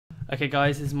Okay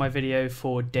guys, this is my video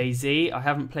for Dayz. I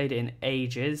haven't played it in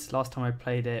ages. Last time I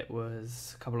played it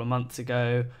was a couple of months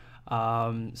ago.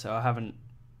 So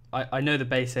I know the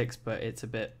basics, but it's a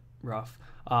bit rough.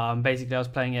 Basically I was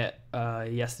playing it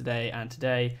yesterday and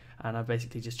today, and I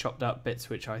basically just chopped up bits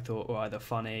which I thought were either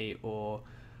funny or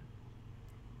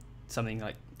something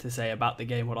like to say about the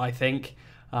game, what I think,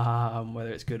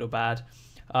 whether it's good or bad.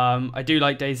 I do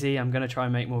like Dayz. I'm going to try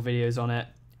and make more videos on it.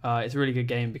 It's a really good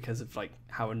game because of like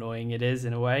how annoying it is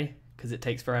in a way, because it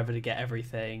takes forever to get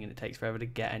everything and it takes forever to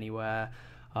get anywhere,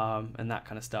 and that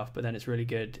kind of stuff. But then it's really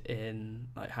good in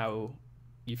like how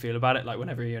you feel about it. Like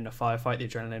whenever you're in a firefight, the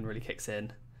adrenaline really kicks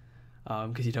in,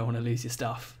 because you don't want to lose your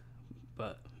stuff.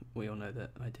 But we all know that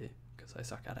I do, because I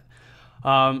suck at it.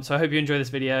 So I hope you enjoy this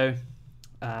video.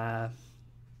 Yeah,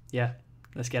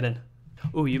 let's get in.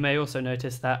 Oh, you may also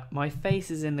notice that my face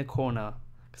is in the corner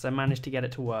because I managed to get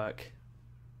it to work.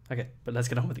 Okay, but let's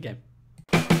get on with the game.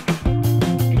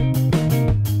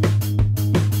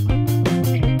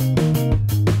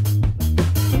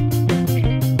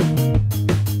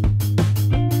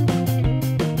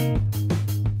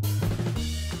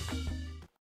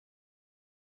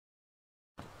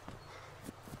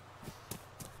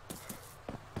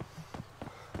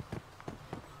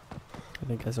 I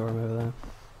think I saw him over there.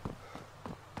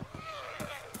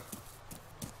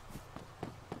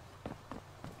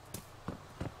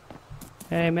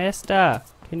 Hey mister,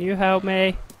 can you help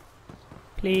me?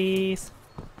 Please?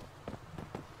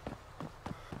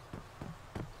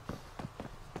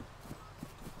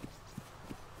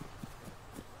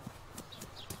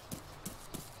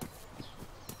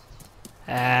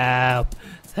 Help!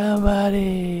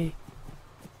 Somebody!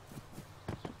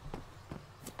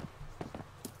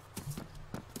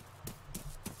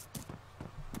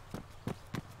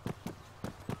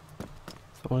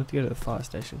 So I wanted to go to the fire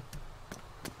station.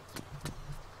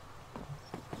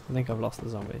 I think I've lost the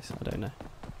zombies. I don't know.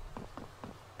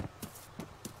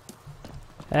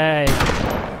 Hey!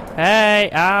 Hey!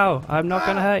 Ow! I'm not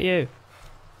gonna hurt you.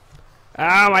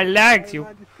 Ow! My legs! You.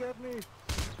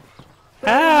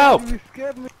 Help! You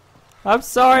scared me. I'm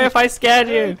sorry if I scared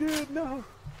you. Dude, no.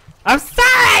 I'm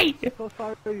sorry! I'm so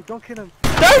sorry. Don't kill him.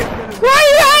 Don't! Why are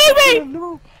you hurting me?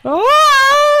 No.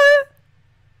 Oh!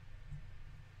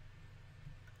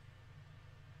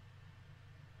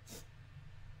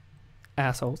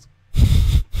 Assholes.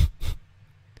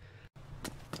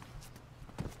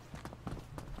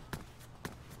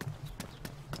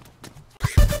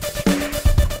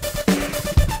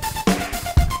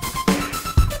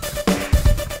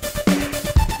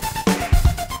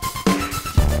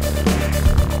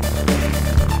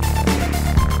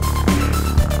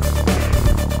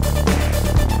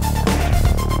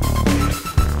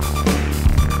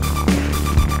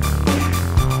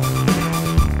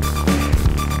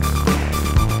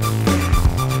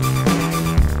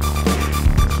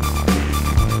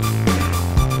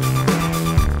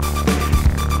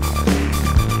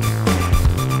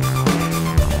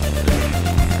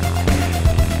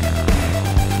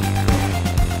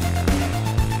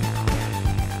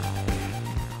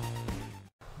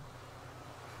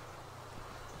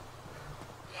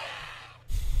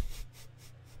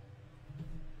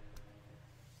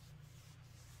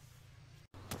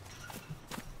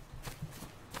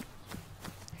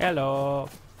 Hello.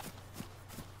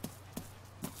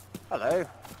 Hello.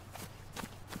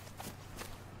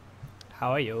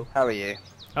 How are you? How are you?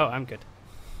 Oh, I'm good.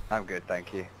 I'm good,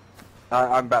 thank you.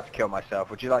 I'm about to kill myself.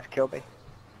 Would you like to kill me?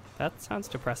 That sounds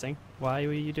depressing. Why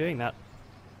were you doing that?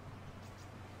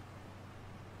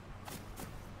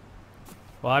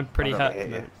 Well, I'm pretty I'm not hurt.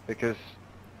 gonna hit you because.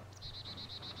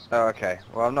 Oh, okay.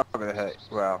 Well, I'm not going to hurt.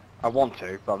 Well, I want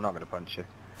to, but I'm not going to punch you.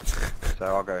 So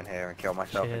I'll go in here and kill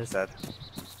myself Cheers. instead.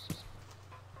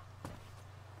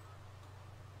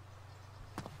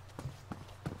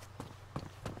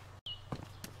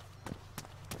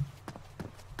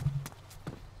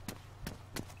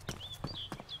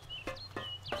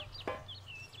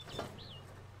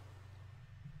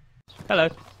 Hello.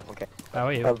 Okay. How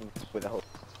are you? With the whole.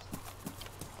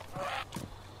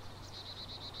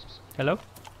 Hello?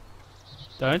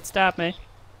 Don't stab me.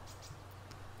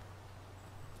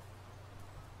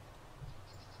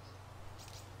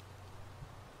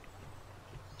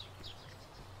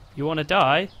 You want to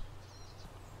die?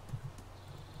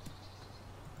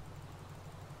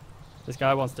 This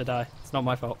guy wants to die. It's not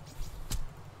my fault.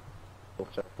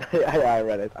 Yeah, I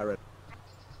read it.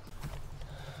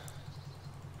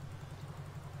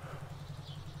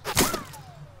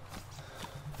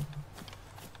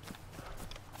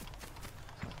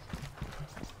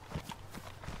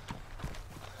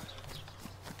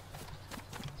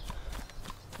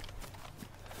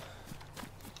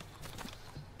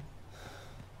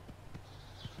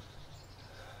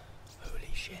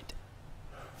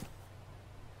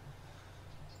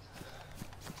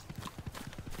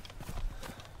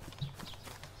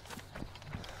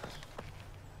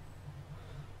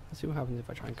 Let's see what happens if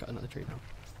I try and cut another tree down.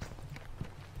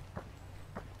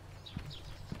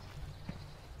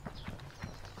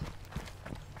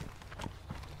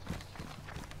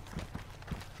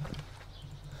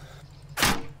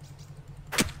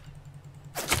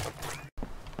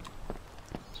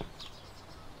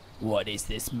 What is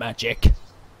this magic?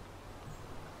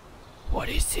 What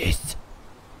is this?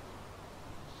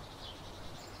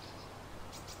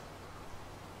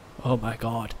 Oh my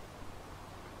god.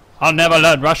 I'll never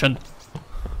learn Russian.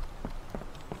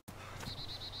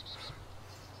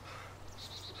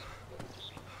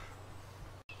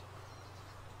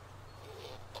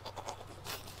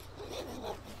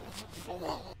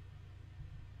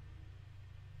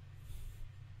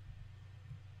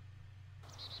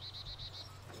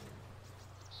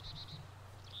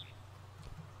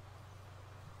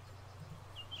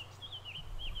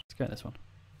 Let's go this one.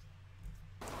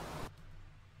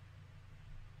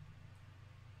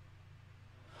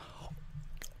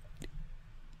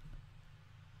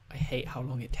 I hate how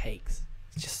long it takes.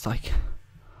 It's just like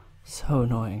so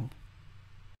annoying.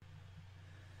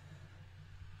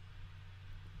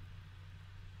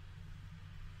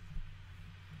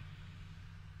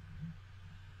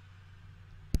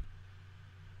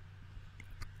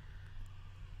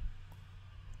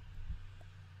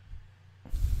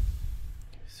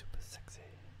 Super sexy.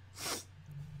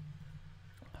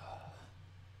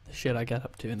 The shit I get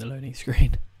up to in the loading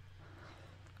screen.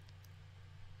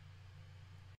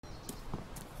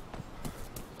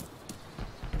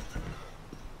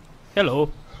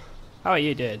 Hello. How are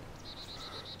you doing?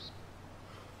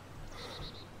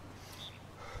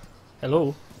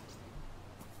 Hello.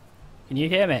 Can you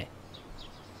hear me?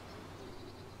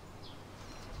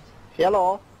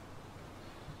 Hello.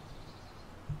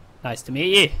 Nice to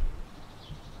meet you.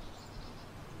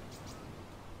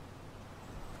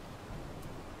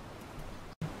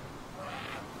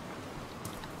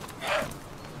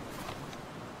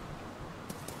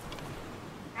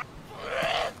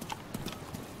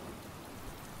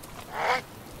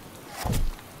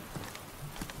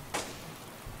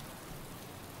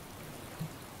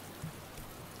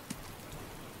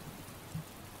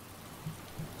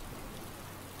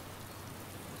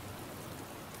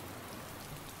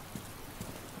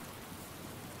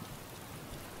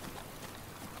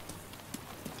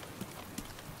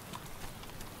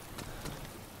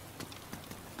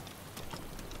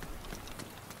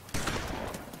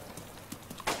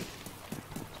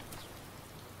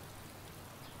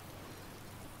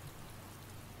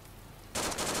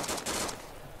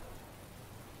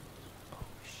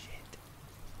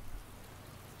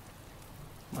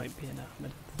 Might be enough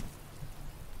minutes.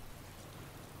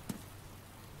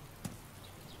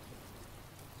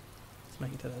 Let's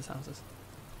make it to those houses.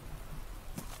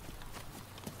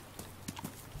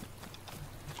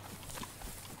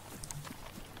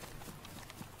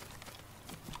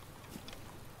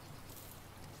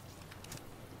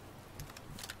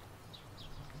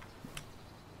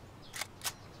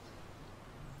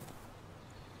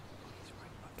 He's right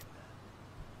fucking there.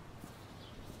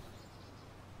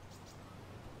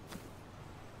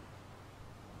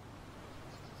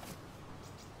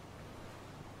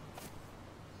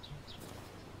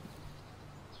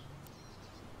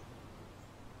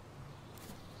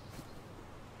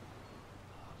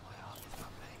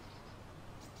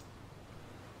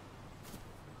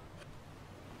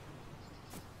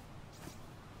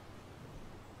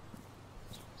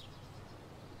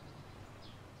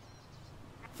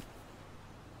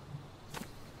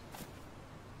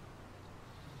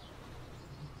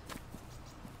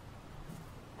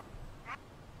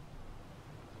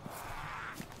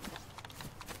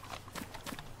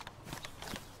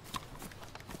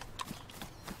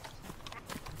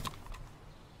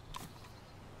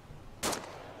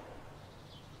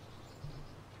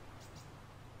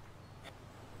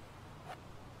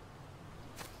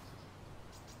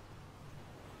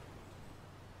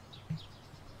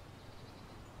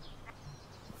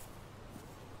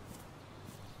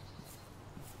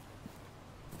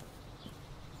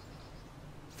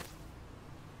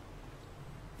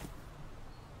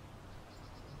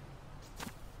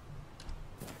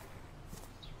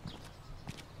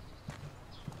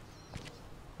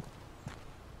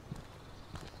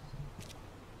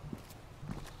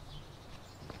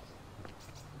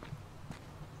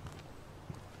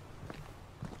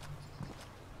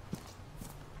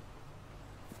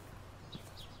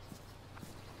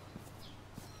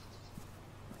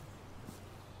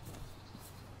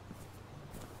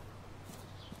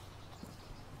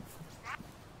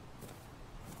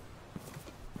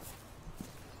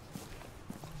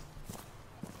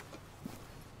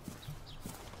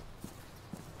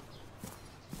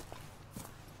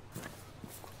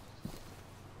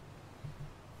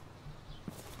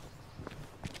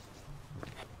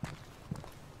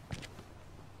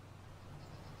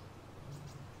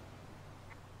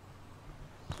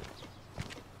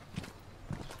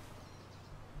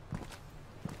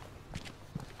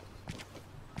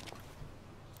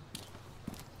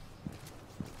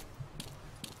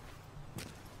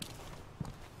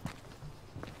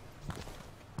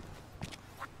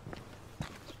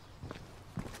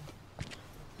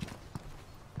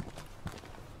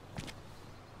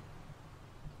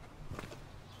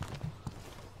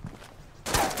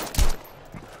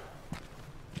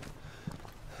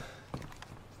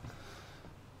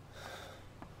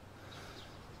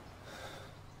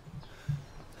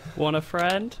 Want a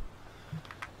friend?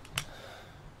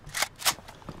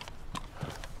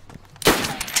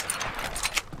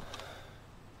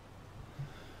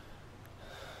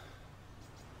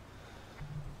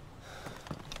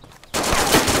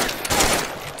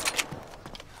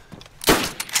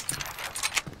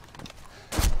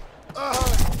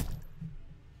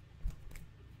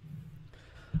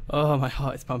 Oh, my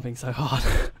heart is pumping so hard.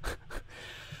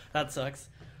 That sucks.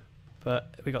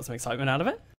 But we got some excitement out of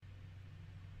it.